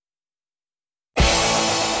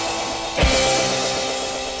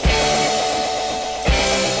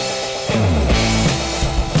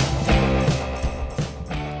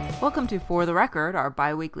Welcome to For the Record, our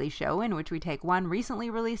bi-weekly show in which we take one recently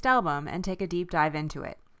released album and take a deep dive into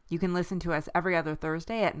it. You can listen to us every other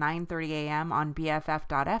Thursday at 9:30 a.m. on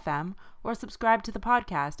BFF.fm or subscribe to the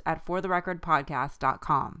podcast at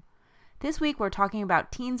fortherecordpodcast.com. This week we're talking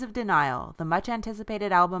about Teens of Denial, the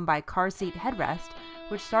much-anticipated album by Car Seat Headrest,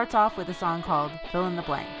 which starts off with a song called Fill in the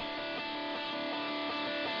Blank.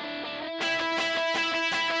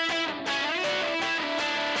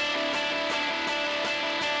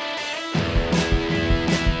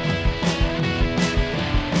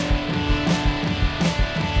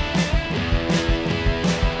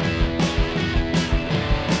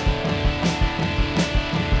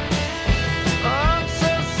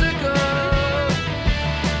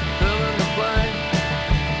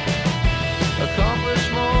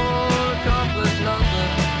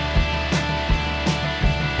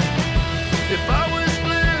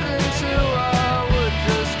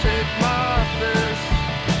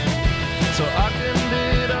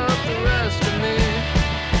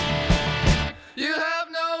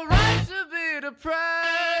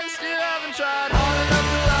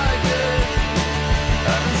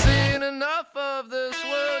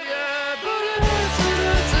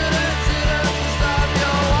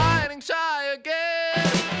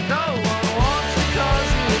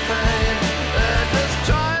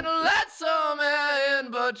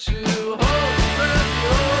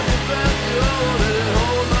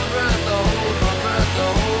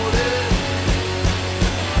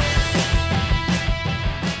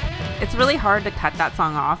 It's really hard to cut that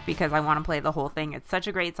song off because I want to play the whole thing. It's such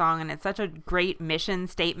a great song and it's such a great mission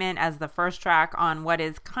statement as the first track on what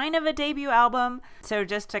is kind of a debut album. So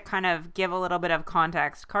just to kind of give a little bit of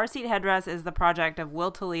context, Car Seat Headrest is the project of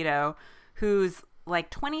Will Toledo, who's like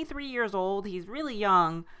 23 years old. He's really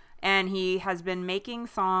young and he has been making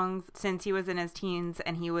songs since he was in his teens,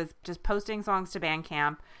 and he was just posting songs to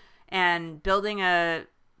Bandcamp and building a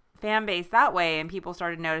fan base that way, and people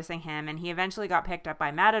started noticing him, and he eventually got picked up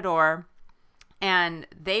by Matador, and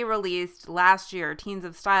they released last year Teens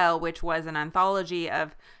of Style, which was an anthology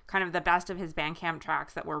of kind of the best of his Bandcamp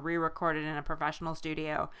tracks that were re-recorded in a professional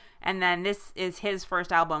studio. And then this is his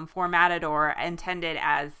first album for Matador, intended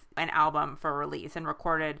as an album for release, and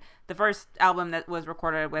recorded the first album that was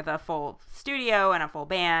recorded with a full studio and a full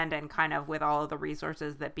band and kind of with all of the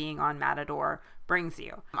resources that being on Matador brings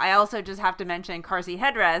you. I also just have to mention Car Seat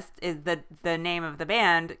Headrest is the name of the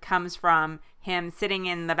band, comes from him sitting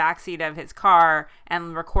in the backseat of his car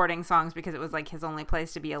and recording songs because it was like his only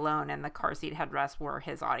place to be alone, and the car seat headrests were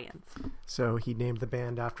his audience. So he named the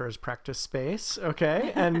band after his practice space.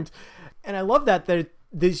 Okay. And I love that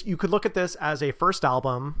this, you could look at this as a first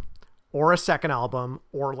album or a second album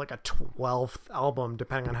or like a 12th album,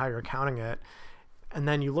 depending on how you're counting it. And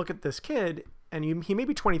then you look at this kid and he may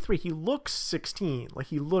be 23. He looks 16. Like,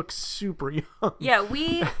 he looks super young. Yeah,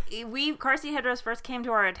 we Car Seat Headrest first came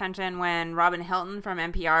to our attention when Robin Hilton from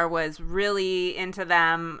NPR was really into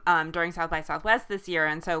them during South by Southwest this year.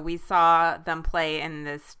 And so we saw them play in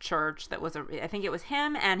this church that was, I think it was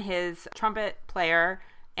him and his trumpet player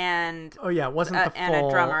and it wasn't the full, and a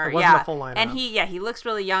drummer. It wasn't the full lineup. And he looks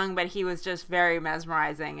really young, but he was just very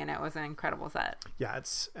mesmerizing, and it was an incredible set. Yeah,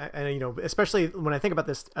 and especially when I think about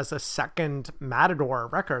this as a second Matador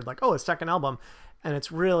record, like, a second album, and it's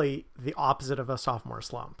really the opposite of a sophomore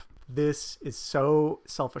slump. This is so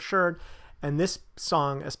self-assured, and this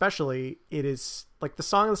song especially, it is like the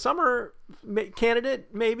song of the summer candidate,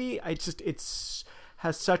 maybe. It's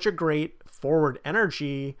has such a great forward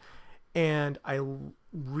energy, and I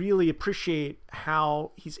really appreciate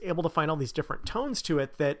how he's able to find all these different tones to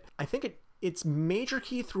it that I think it's major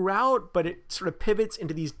key throughout, but it sort of pivots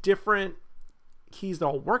into these different keys that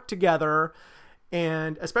all work together.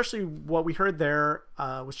 And especially what we heard there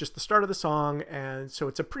was just the start of the song. And so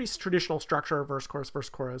it's a pretty traditional structure, verse, chorus,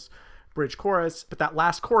 bridge, chorus. But that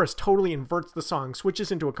last chorus totally inverts the song,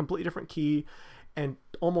 switches into a completely different key, and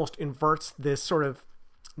almost inverts this sort of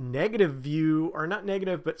negative view, or not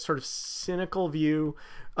negative, but sort of cynical view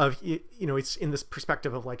of, it's in this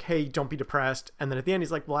perspective of like, hey, don't be depressed. And then at the end,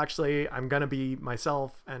 he's like, well, actually, I'm going to be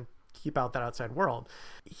myself and keep out that outside world.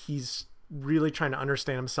 He's really trying to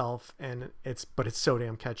understand himself, but it's so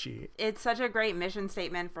damn catchy. It's such a great mission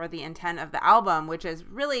statement for the intent of the album, which is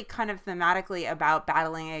really kind of thematically about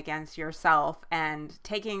battling against yourself and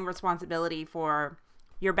taking responsibility for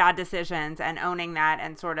your bad decisions and owning that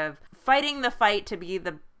and sort of fighting the fight to be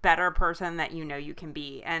the better person that you can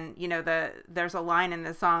be. And there's a line in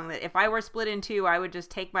this song that if I were split in two, I would just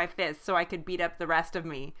take my fist so I could beat up the rest of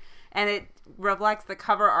me. And it reflects the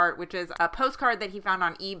cover art, which is a postcard that he found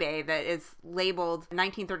on eBay that is labeled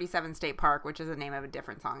 1937 State Park, which is the name of a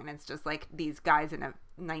different song. And it's just like these guys in a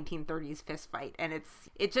 1930s fist fight. And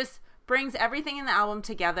it just brings everything in the album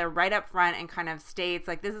together right up front and kind of states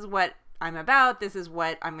like, this is what I'm about, this is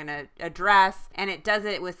what I'm going to address. And it does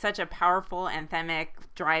it with such a powerful anthemic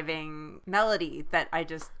driving melody that I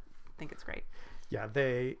just think it's great. Yeah,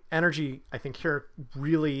 the energy, I think here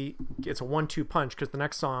really, it's a 1-2 punch, because the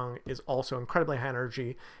next song is also incredibly high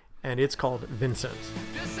energy, and it's called Vincent.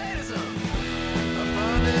 Just say to some, I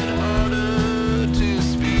find it harder to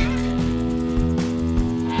speak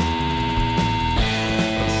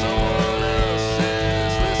when someone else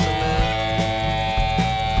is listening.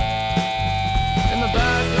 In the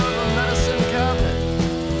back of a medicine cabinet,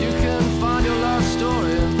 you can find your life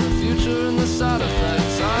story and the future and the side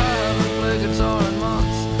effects. I haven't played guitar in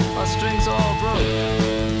months, my strings all broke.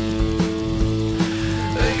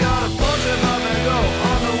 They got a portrait of Van Gogh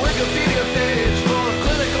on the Wikipedia page for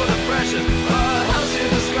clinical depression. It helps you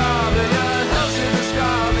describe it, yeah, it helps you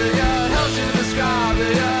describe it, yeah, it helps you describe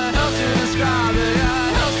it, yeah, it helps you describe it, yeah,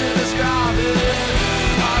 it helps you describe it.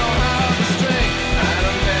 I don't have the strength and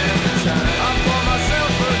a man to try. I pour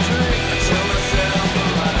myself a drink and show myself a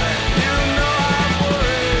light. You know I'm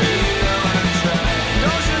worried, you know I'm trying.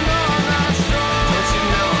 Don't you know I'm not strong? Don't you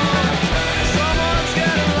know I'm not trying? Someone's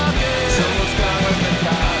getting lucky, someone's coming to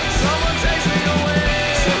die. Someone takes me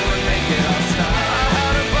away, someone make it all stop. I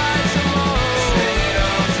had a bite tomorrow, spend it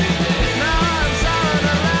all today. Now I'm silent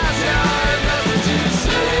at last, now I have nothing to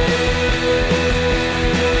say.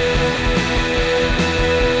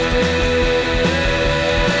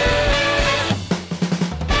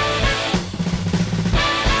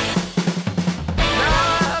 Now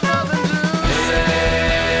I have nothing to say.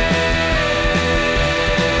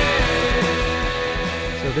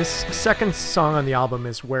 So this second song on the album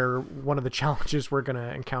is where one of the challenges we're going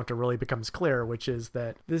to encounter really becomes clear, which is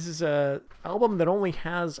that this is a album that only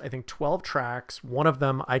has, I think, 12 tracks. One of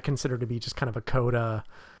them I consider to be just kind of a coda,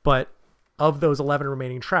 but of those 11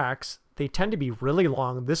 remaining tracks, they tend to be really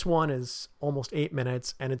long. This one is almost 8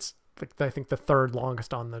 minutes, and it's, I think, the third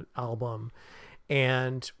longest on the album.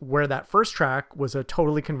 And where that first track was a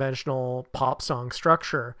totally conventional pop song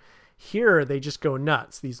structure, here they just go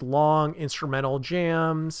nuts. These long instrumental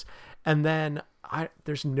jams, and then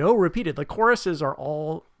there's no repeated. The choruses are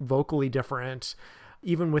all vocally different.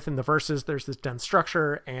 Even within the verses, there's this dense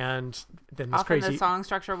structure, and then this Often crazy. the song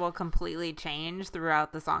structure will completely change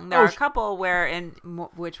throughout the song. There are a couple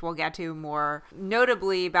which we'll get to more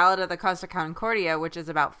notably, Ballad of the Costa Concordia, which is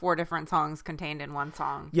about 4 different songs contained in one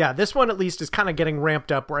song. Yeah, this one at least is kind of getting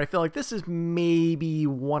ramped up, where I feel like this is maybe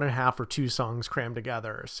 1.5 or 2 songs crammed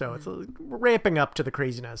together. So it's ramping up to the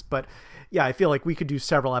craziness. But yeah, I feel like we could do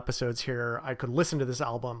several episodes here. I could listen to this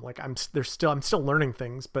album. Like I'm still learning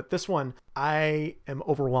things, but this one, I am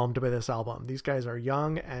overwhelmed by this album. These guys are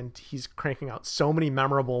young, and he's cranking out so many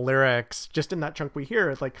memorable lyrics just in that chunk we hear.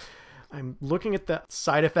 It's like I'm looking at the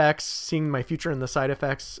side effects, seeing my future in the side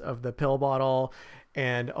effects of the pill bottle,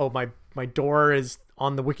 and my door is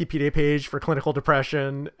on the Wikipedia page for clinical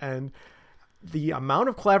depression, and the amount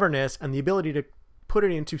of cleverness and the ability to put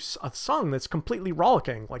it into a song that's completely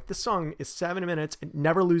rollicking. Like, this song is 7 minutes, it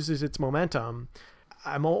never loses its momentum.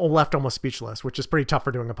 I'm left almost speechless, which is pretty tough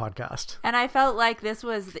for doing a podcast. And I felt like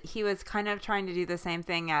he was kind of trying to do the same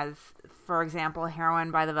thing as, for example, Heroin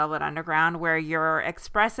by the Velvet Underground, where you're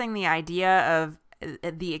expressing the idea of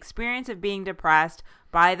the experience of being depressed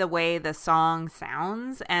by the way the song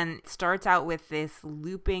sounds, and it starts out with this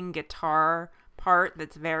looping guitar part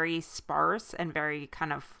that's very sparse and very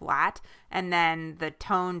kind of flat, and then the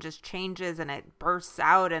tone just changes and it bursts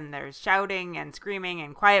out, and there's shouting and screaming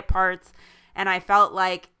and quiet parts. And I felt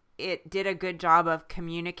like it did a good job of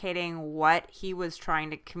communicating what he was trying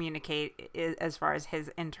to communicate as far as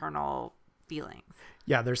his internal feelings.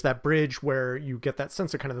 Yeah, there's that bridge where you get that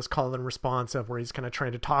sense of kind of this call and response of where he's kind of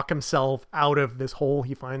trying to talk himself out of this hole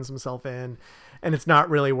he finds himself in, and it's not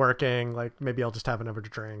really working. Like, maybe I'll just have another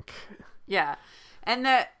drink. Yeah. And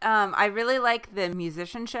I really like the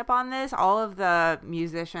musicianship on this. All of the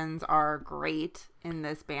musicians are great in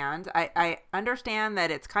this band. I understand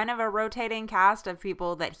that it's kind of a rotating cast of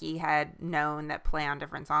people that he had known that play on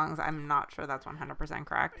different songs. I'm not sure that's 100%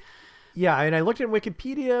 correct. Yeah, and I looked at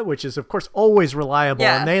Wikipedia, which is, of course, always reliable,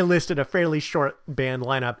 and they listed a fairly short band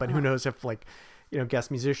lineup, but who knows if, like,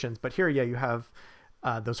 guest musicians. But here, yeah, you have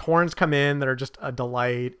those horns come in that are just a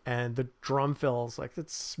delight, and the drum fills, like,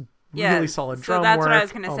 it's really solid drum So that's work. what I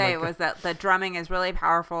was going to Oh say my was that the drumming is really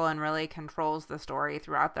powerful and really controls the story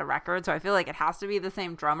throughout the record. So I feel like it has to be the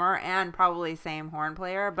same drummer and probably same horn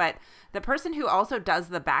player. But the person who also does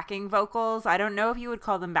the backing vocals, I don't know if you would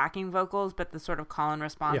call them backing vocals, but the sort of call and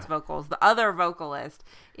response vocals, the other vocalist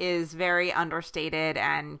is very understated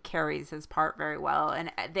and carries his part very well.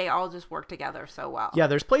 And they all just work together so well. Yeah,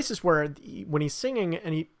 there's places where when he's singing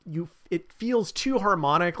and it feels too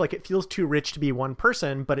harmonic, like it feels too rich to be one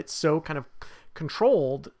person, but it's so kind of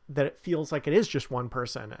controlled that it feels like it is just one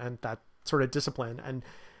person, and that sort of discipline. And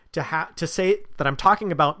to say that I'm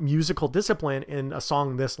talking about musical discipline in a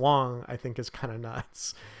song this long, I think is kind of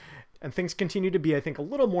nuts. And things continue to be, I think, a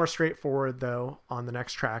little more straightforward, though, on the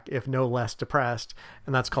next track, if no less depressed,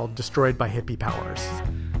 and that's called Destroyed by Hippie Powers.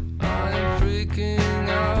 I'm freaking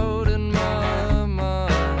out in my mind.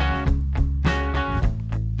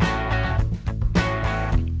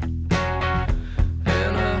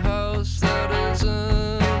 In a house that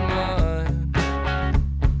isn't mine.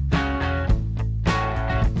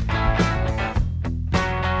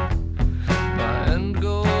 My end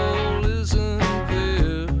goal isn't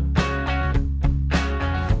clear.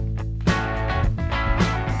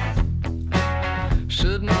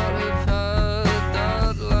 Should not have had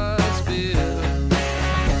that last beer.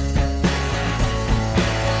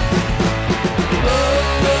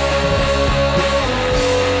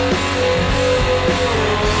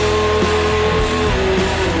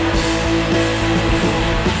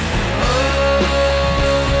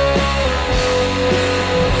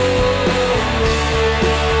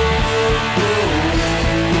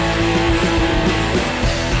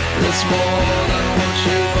 It's more than what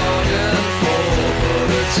you bargained for, but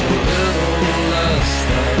it's a little less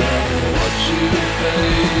than what you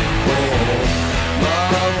paid for.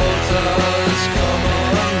 My motor's come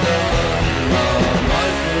undone, my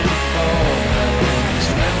microphone hangs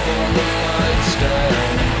limp on the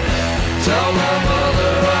nightstand. Tell my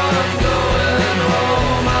mother I'm going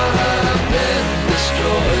home. I have been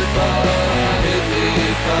destroyed by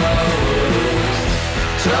hippie powers.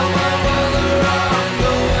 Tell my mother I'm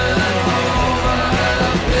going home. I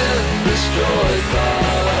have been destroyed by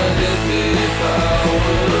hippie powers.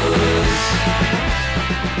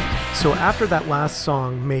 So after that last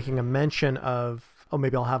song making a mention of, oh,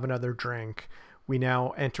 maybe I'll have another drink, we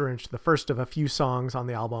now enter into the first of a few songs on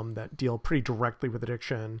the album that deal pretty directly with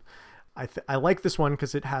addiction. I like this one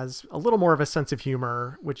because it has a little more of a sense of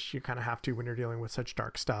humor, which you kind of have to when you're dealing with such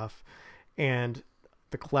dark stuff. And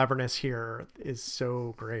the cleverness here is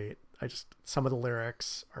so great. Some of the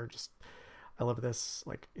lyrics are just, I love this.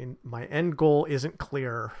 Like, in my end goal isn't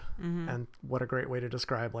clear. And what a great way to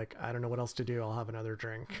describe, like, I don't know what else to do. I'll have another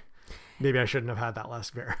drink. Maybe I shouldn't have had that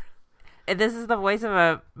last beer. This is the voice of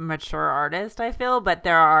a mature artist, I feel, but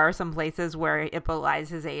there are some places where it belies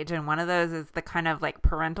his age. And one of those is the kind of like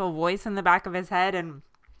parental voice in the back of his head. And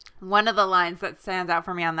one of the lines that stands out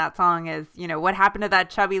for me on that song is, you know, what happened to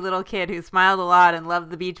that chubby little kid who smiled a lot and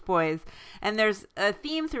loved the Beach Boys? And there's a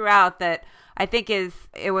theme throughout that I think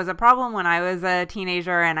it was a problem when I was a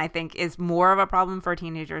teenager, and I think is more of a problem for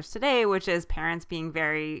teenagers today, which is parents being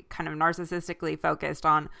very kind of narcissistically focused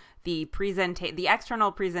on the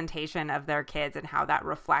external presentation of their kids and how that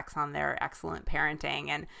reflects on their excellent parenting.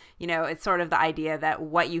 And, you know, it's sort of the idea that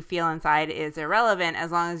what you feel inside is irrelevant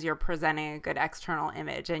as long as you're presenting a good external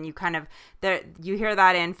image. And you kind of, you hear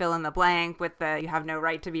that in fill in the blank with you have no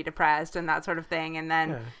right to be depressed and that sort of thing. And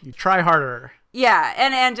then You try harder. Yeah,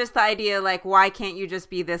 and just the idea, like, why can't you just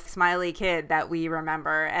be this smiley kid that we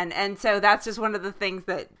remember? And so that's just one of the things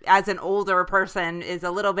that, as an older person, is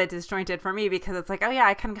a little bit disjointed for me, because it's like, oh yeah,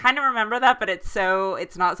 I can kind of remember that, but it's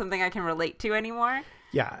not something I can relate to anymore.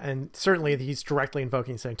 Yeah, and certainly he's directly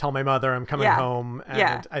invoking, saying, tell my mother I'm coming home.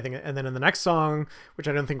 And I think, and then in the next song, which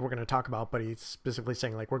I don't think we're going to talk about, but he's specifically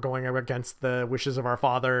saying, like, we're going against the wishes of our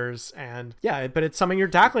fathers. And but it's something you're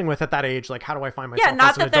tackling with at that age. Like, how do I find myself as an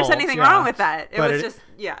adult? Yeah, not that there's anything wrong with that.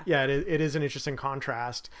 It is an interesting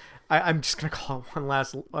contrast. I'm just going to call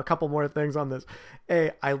a couple more things on this.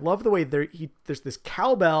 I love the way there's this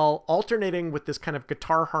cowbell alternating with this kind of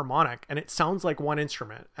guitar harmonic, and it sounds like one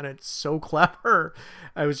instrument, and it's so clever.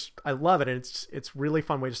 I love it. And it's really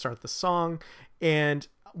fun way to start the song. And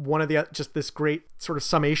one of the, just this great sort of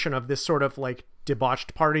summation of this sort of like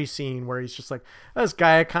debauched party scene where he's just like, oh, this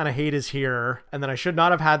guy I kind of hate is here, and then I should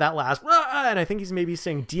not have had that last, and I think he's maybe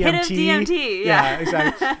saying DMT. Hit of DMT, yeah,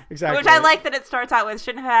 exactly. Which I like that it starts out with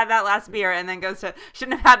shouldn't have had that last beer, and then goes to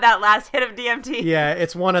shouldn't have had that last hit of DMT. Yeah,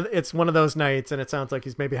 it's one of those nights, and it sounds like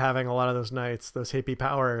he's maybe having a lot of those nights, those hippie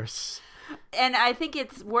powers. And I think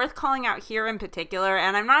it's worth calling out here in particular,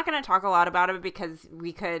 and I'm not going to talk a lot about it because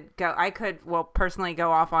I could personally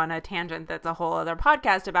go off on a tangent that's a whole other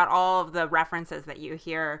podcast about all of the references that you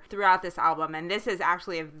hear throughout this album. And this is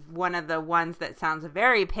actually one of the ones that sounds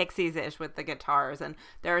very Pixies-ish with the guitars. And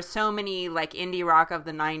there are so many like indie rock of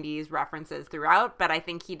the 90s references throughout, but I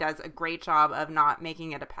think he does a great job of not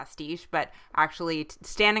making it a pastiche, but actually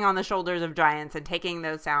standing on the shoulders of giants and taking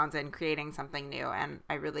those sounds and creating something new. And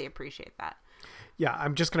I really appreciate that. Yeah,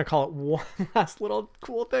 I'm just going to call it one last little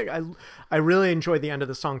cool thing. I really enjoy the end of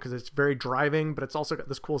the song because it's very driving, but it's also got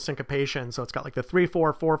this cool syncopation. So it's got like the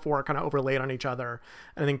 3/4, 4/4 kind of overlaid on each other.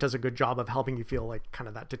 And I think does a good job of helping you feel like kind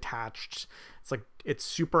of that detached. It's like it's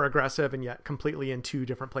super aggressive and yet completely in two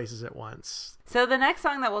different places at once. So the next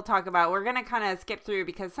song that we'll talk about, we're going to kind of skip through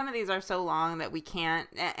because some of these are so long that we can't,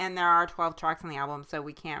 and there are 12 tracks on the album, so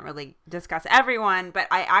we can't really discuss everyone. But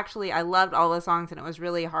I loved all the songs, and it was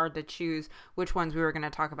really hard to choose which ones we were going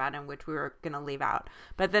to talk about and which we were going to leave out.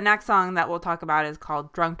 But the next song that we'll talk about is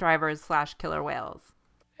called Drunk Drivers / Killer Whales.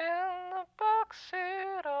 In the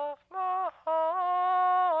backseat of my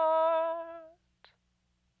heart,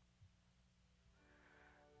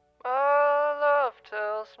 my love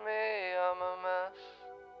tells me I'm a mess.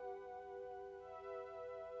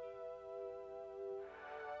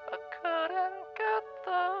 I couldn't get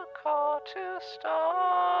the car to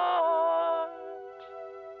start.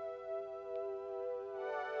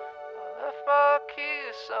 I left my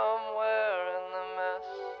keys somewhere in the mess.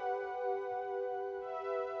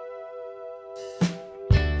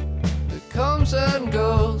 It comes and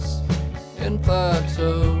goes in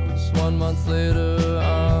plateaus. 1 month later,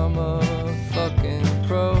 I'm a fucking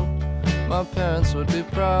pro. My parents would be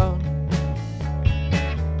proud.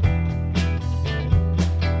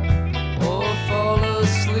 Or fall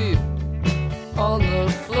asleep on the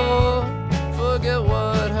floor. Forget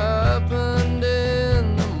what happened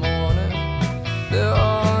in the morning. There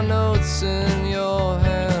are notes in your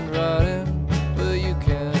handwriting, but you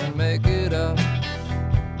can't make it out.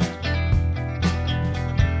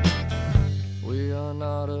 We are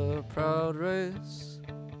not a proud race.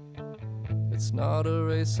 It's not a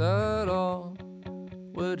race at all.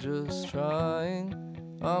 We're just trying.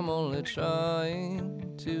 I'm only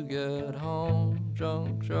trying to get home.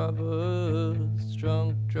 Drunk drivers,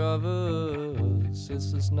 drunk drivers.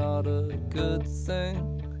 This is not a good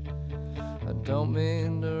thing. I don't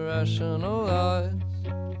mean to rationalize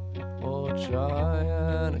or try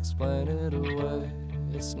and explain it away.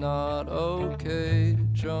 It's not okay.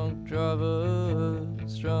 Drunk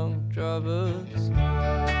drivers, drunk drivers.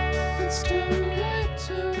 It's too late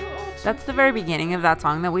to. That's the very beginning of that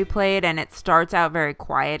song that we played, and it starts out very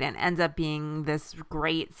quiet and ends up being this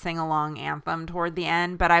great sing-along anthem toward the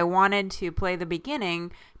end. But I wanted to play the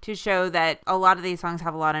beginning to show that a lot of these songs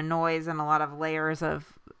have a lot of noise and a lot of layers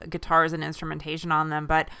of guitars and instrumentation on them,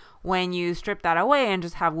 but when you strip that away and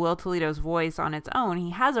just have Will Toledo's voice on its own, he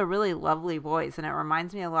has a really lovely voice, and it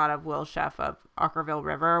reminds me a lot of Will Sheff of Ockerville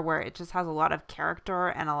River, where it just has a lot of character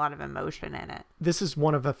and a lot of emotion in it. This is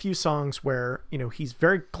one of a few songs where, you know, he's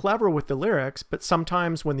very clever with the lyrics, but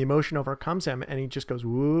sometimes when the emotion overcomes him and he just goes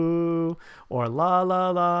woo or la la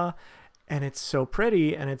la, and it's so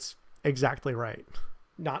pretty and it's exactly right.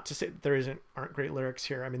 Not to say there aren't great lyrics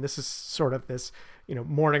here. I mean, this is sort of this, you know,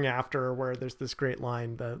 Morning After, where there's this great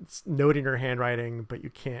line that's noting her handwriting, but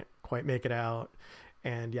you can't quite make it out.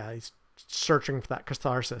 And yeah, he's searching for that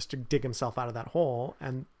catharsis to dig himself out of that hole.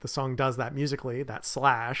 And the song does that musically, that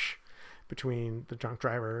slash between the drunk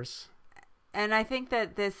drivers. And I think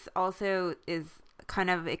that this also is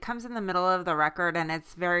kind of, it comes in the middle of the record, and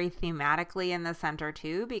it's very thematically in the center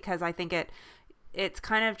too, because I think it's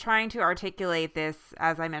kind of trying to articulate this,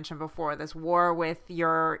 as I mentioned before, this war with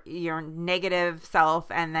your negative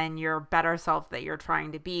self and then your better self that you're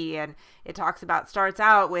trying to be. And it starts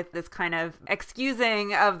out with this kind of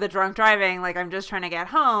excusing of the drunk driving, like I'm just trying to get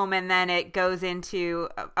home. And then it goes into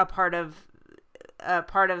a part of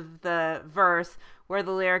the verse where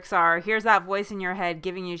the lyrics are, here's that voice in your head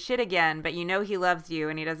giving you shit again, but you know he loves you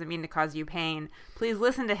and he doesn't mean to cause you pain. Please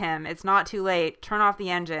listen to him. It's not too late. Turn off the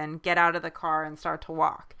engine, get out of the car, and start to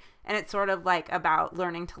walk. And it's sort of like about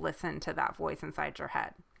learning to listen to that voice inside your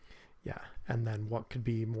head. Yeah. And then what could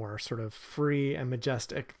be more sort of free and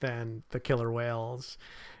majestic than the killer whales?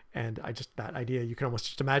 And that idea, you can almost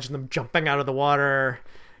just imagine them jumping out of the water.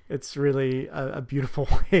 It's really a beautiful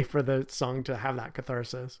way for the song to have that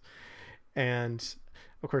catharsis. And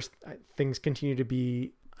of course, things continue to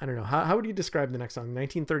be, I don't know, how would you describe the next song?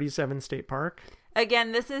 1937 State Park?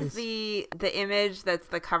 Again, this is the image that's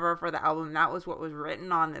the cover for the album. That was what was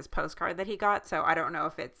written on this postcard that he got. So I don't know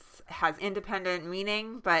if it's has independent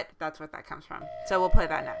meaning, but that's what that comes from. So we'll play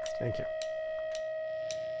that next. Thank you.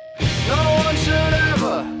 No one should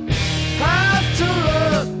ever have to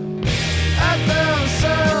look at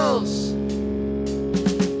themselves.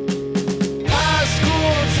 High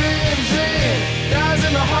school dream dies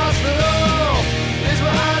in the hospital. Is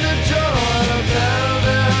behind a journal and a pair of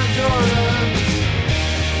Air Jordans.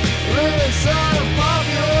 Lyrics on a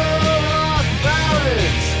popular rock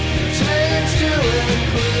ballads changed to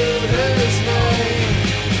include his name.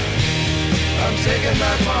 I'm taking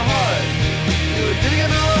back my heart. You were digging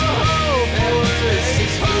a hole for 6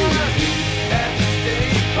 feet at the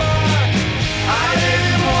state park. I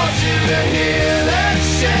didn't want you to hear that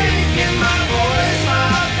shake in my voice.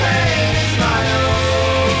 My pain is my own.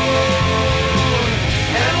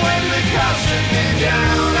 And when the cops took me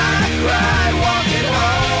down, I cried walking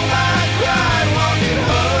home. I cried walking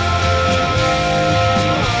home.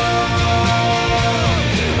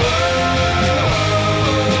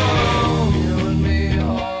 You and me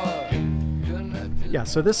are connected. Yeah,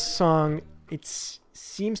 so this song, it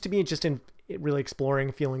seems to be just in really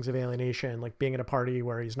exploring feelings of alienation, like being at a party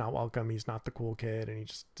where he's not welcome, he's not the cool kid, and he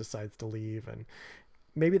just decides to leave. And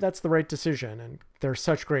maybe that's the right decision. And there's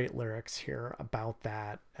such great lyrics here about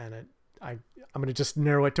that. And I'm going to just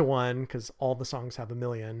narrow it to one because all the songs have a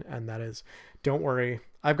million, and that is, don't worry,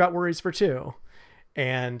 I've got worries for two.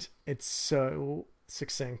 And it's so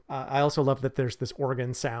succinct. I also love that there's this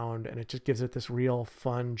organ sound, and it just gives it this real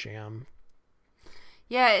fun jam.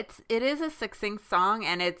 Yeah, it is a succinct song,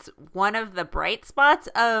 and it's one of the bright spots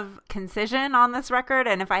of Concision on this record.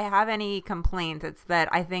 And if I have any complaints, it's that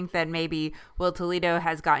I think that maybe Will Toledo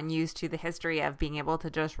has gotten used to the history of being able to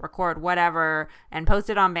just record whatever and post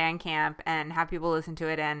it on Bandcamp and have people listen to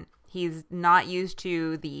it. And he's not used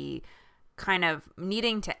to the kind of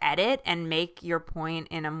needing to edit and make your point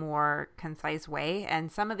in a more concise way.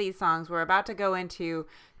 And some of these songs, we're about to go into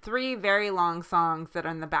 3 very long songs that are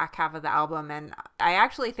in the back half of the album, and I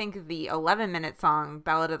actually think the 11-minute song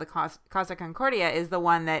Ballad of the Costa Concordia is the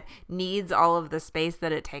one that needs all of the space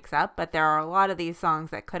that it takes up, but there are a lot of these songs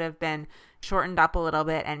that could have been shortened up a little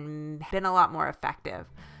bit and been a lot more effective.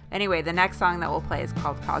 Anyway, the next song that we'll play is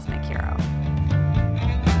called Cosmic Hero.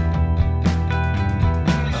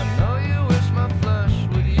 I know you wish my flesh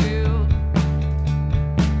with you.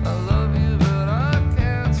 I love you, but I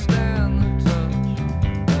can't stand the touch.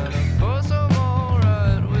 And of course I'm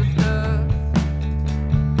alright with death.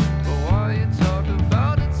 But why you talk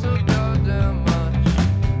about it so goddamn much?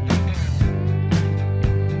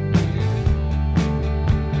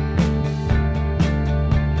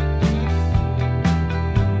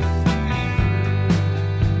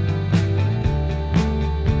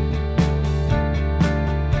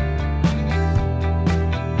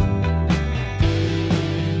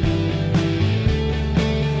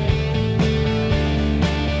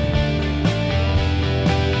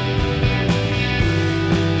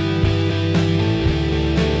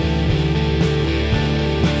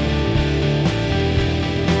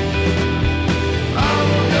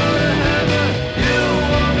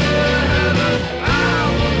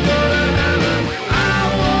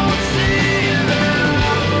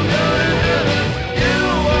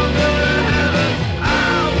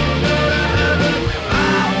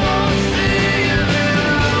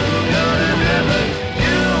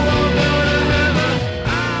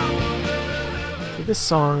 This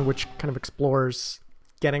song, which kind of explores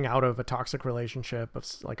getting out of a toxic relationship of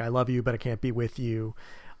like, I love you, but I can't be with you.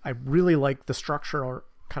 I really like the structural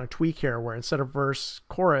kind of tweak here where instead of verse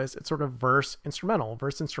chorus, it's sort of verse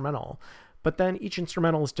instrumental. But then each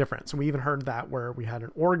instrumental is different. So we even heard that where we had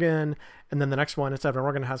an organ, and then the next one, instead of an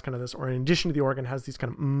organ, has kind of this, or in addition to the organ, has these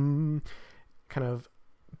kind of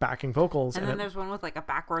backing vocals. And then there's one with like a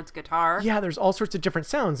backwards guitar. Yeah, there's all sorts of different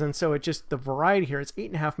sounds. And so it just, the variety here, it's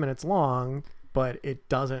 8.5 minutes long, but it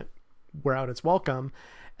doesn't wear out its welcome.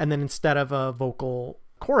 And then instead of a vocal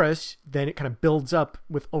chorus, then it kind of builds up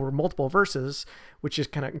with over multiple verses, which is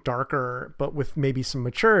kind of darker, but with maybe some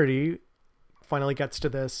maturity, finally gets to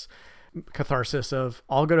this catharsis of,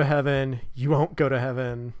 I'll go to heaven, you won't go to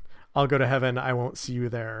heaven. I'll go to heaven, I won't see you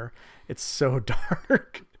there. It's so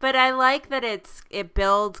dark. But I like that it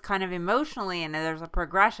builds kind of emotionally, and there's a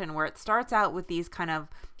progression where it starts out with these kind of,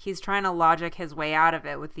 he's trying to logic his way out of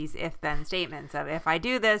it with these if-then statements of, if I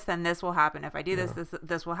do this, then this will happen. If I do this,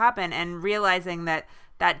 this will happen. And realizing that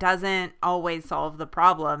doesn't always solve the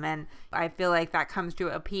problem. And I feel like that comes to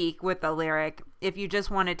a peak with the lyric, if you just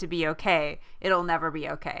want it to be okay, it'll never be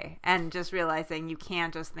okay. And just realizing you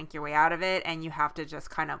can't just think your way out of it, and you have to just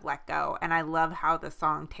kind of let go. And I love how the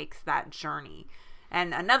song takes that journey.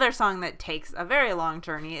 And another song that takes a very long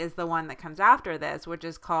journey is the one that comes after this, which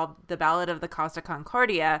is called The Ballad of the Costa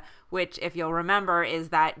Concordia, which, if you'll remember, is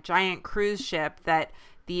that giant cruise ship that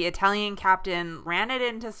the Italian captain ran it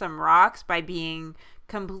into some rocks by being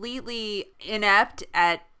completely inept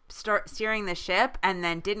at steering the ship, and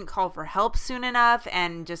then didn't call for help soon enough,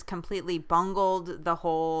 and just completely bungled the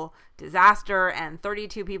whole disaster, and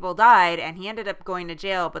 32 people died, and he ended up going to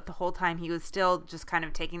jail. But the whole time he was still just kind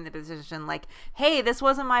of taking the position like, hey, this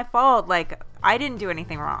wasn't my fault, like I didn't do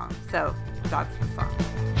anything wrong. So that's the song.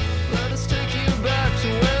 Let us take you back to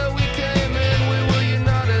where we came in. We were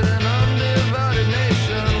united, an undivided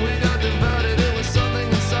nation. We got divided, it was something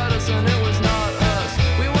inside us, and it was not us.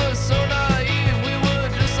 We were so naive, we were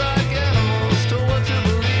just like animals, told what to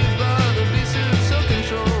believe by the beast who took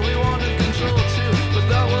control. We wanted control too, but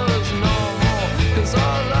that was normal, 'cause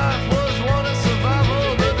our life was one of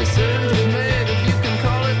survival. The decisions we made, if you can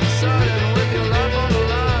call it decided, with your life on the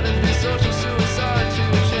line, and be social suicide to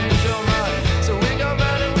change your mind. So we got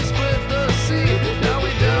mad and we split the sea. Now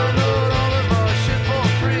we download all of our shit for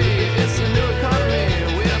free. It's a new economy,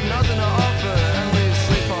 we have nothing to offer, and we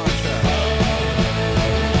sleep on trash.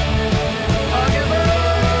 I give up.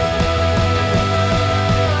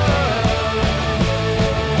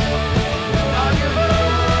 I give up.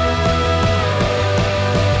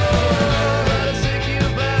 Let us take you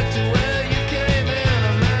back to where you came in.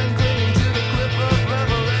 A man clinging to the cliff of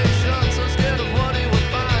revelation, so scared of what he would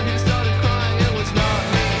find, he started crying. It was not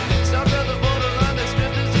me. Stopped at the borderline, they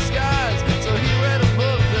stripped his disguise. So he read a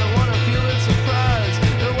book that won a Pulitzer Prize.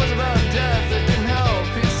 It was about death, it didn't help.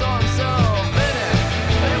 He saw himself in it,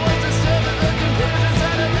 and he was disturbed at the conclusions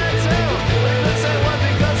out of that too. But he could say what,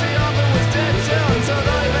 because the author was dead too. And so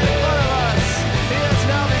though he made fun of us, he has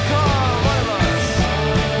now become one of us.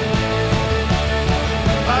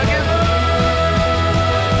 I give up.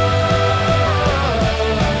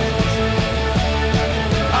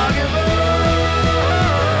 I give up.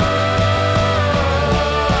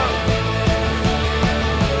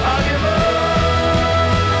 I give up.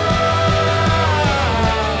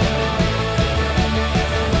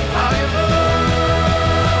 I give up.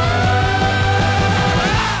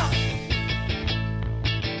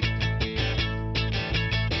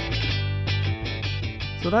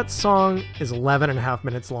 So that song is 11 and a half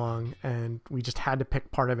minutes long, and we just had to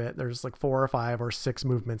pick part of it. There's like 4 or 5 or 6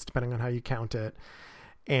 movements, depending on how you count it.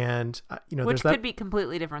 And, Which there's that. could be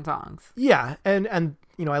completely different songs. Yeah. And,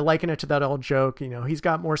 I liken it to that old joke, he's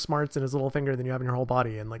got more smarts in his little finger than you have in your whole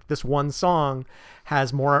body. And like this one song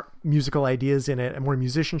has more musical ideas in it and more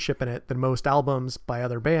musicianship in it than most albums by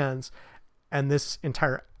other bands. And this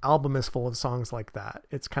entire album is full of songs like that.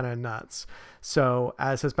 It's kind of nuts. So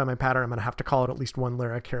as has been my pattern, I'm going to have to call it at least one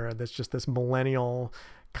lyric here. That's just this millennial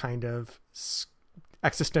kind of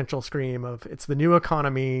existential scream of it's the new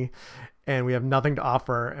economy and we have nothing to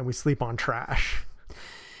offer and we sleep on trash.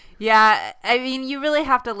 Yeah, I mean, you really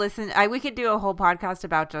have to listen. We could do a whole podcast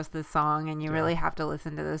about just this song, and you really have to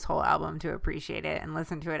listen to this whole album to appreciate it and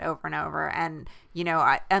listen to it over and over. And,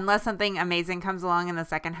 unless something amazing comes along in the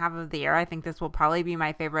second half of the year, I think this will probably be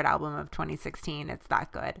my favorite album of 2016. It's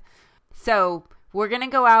that good. So we're going to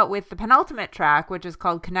go out with the penultimate track, which is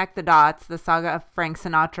called Connect the Dots, the saga of Frank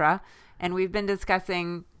Sinatra. And we've been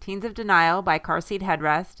discussing Teens of Denial by Car Seat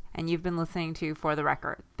Headrest, and you've been listening to For the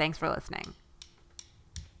Record. Thanks for listening.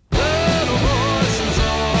 Little voices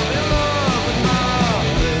all in love with my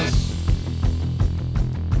face.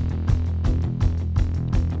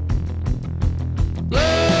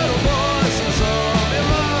 Little voices all in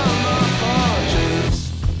love with my conscience.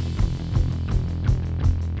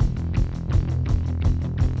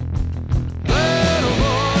 Little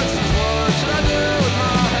voices, what should I do with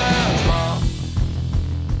my hands, Mom?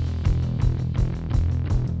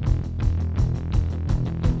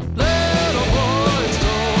 Little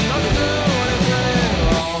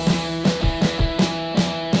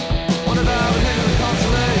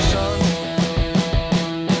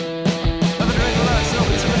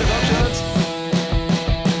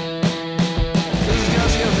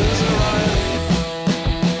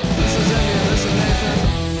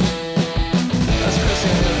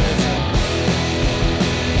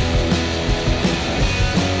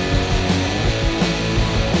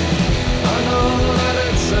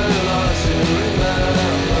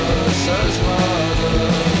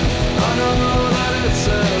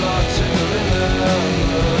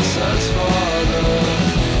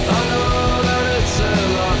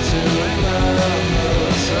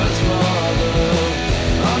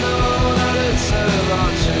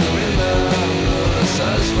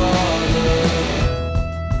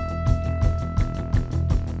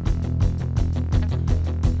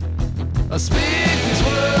I speak these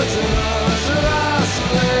words in utter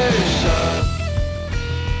isolation.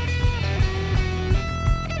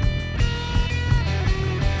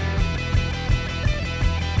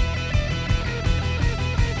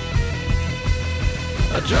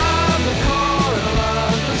 I drive the car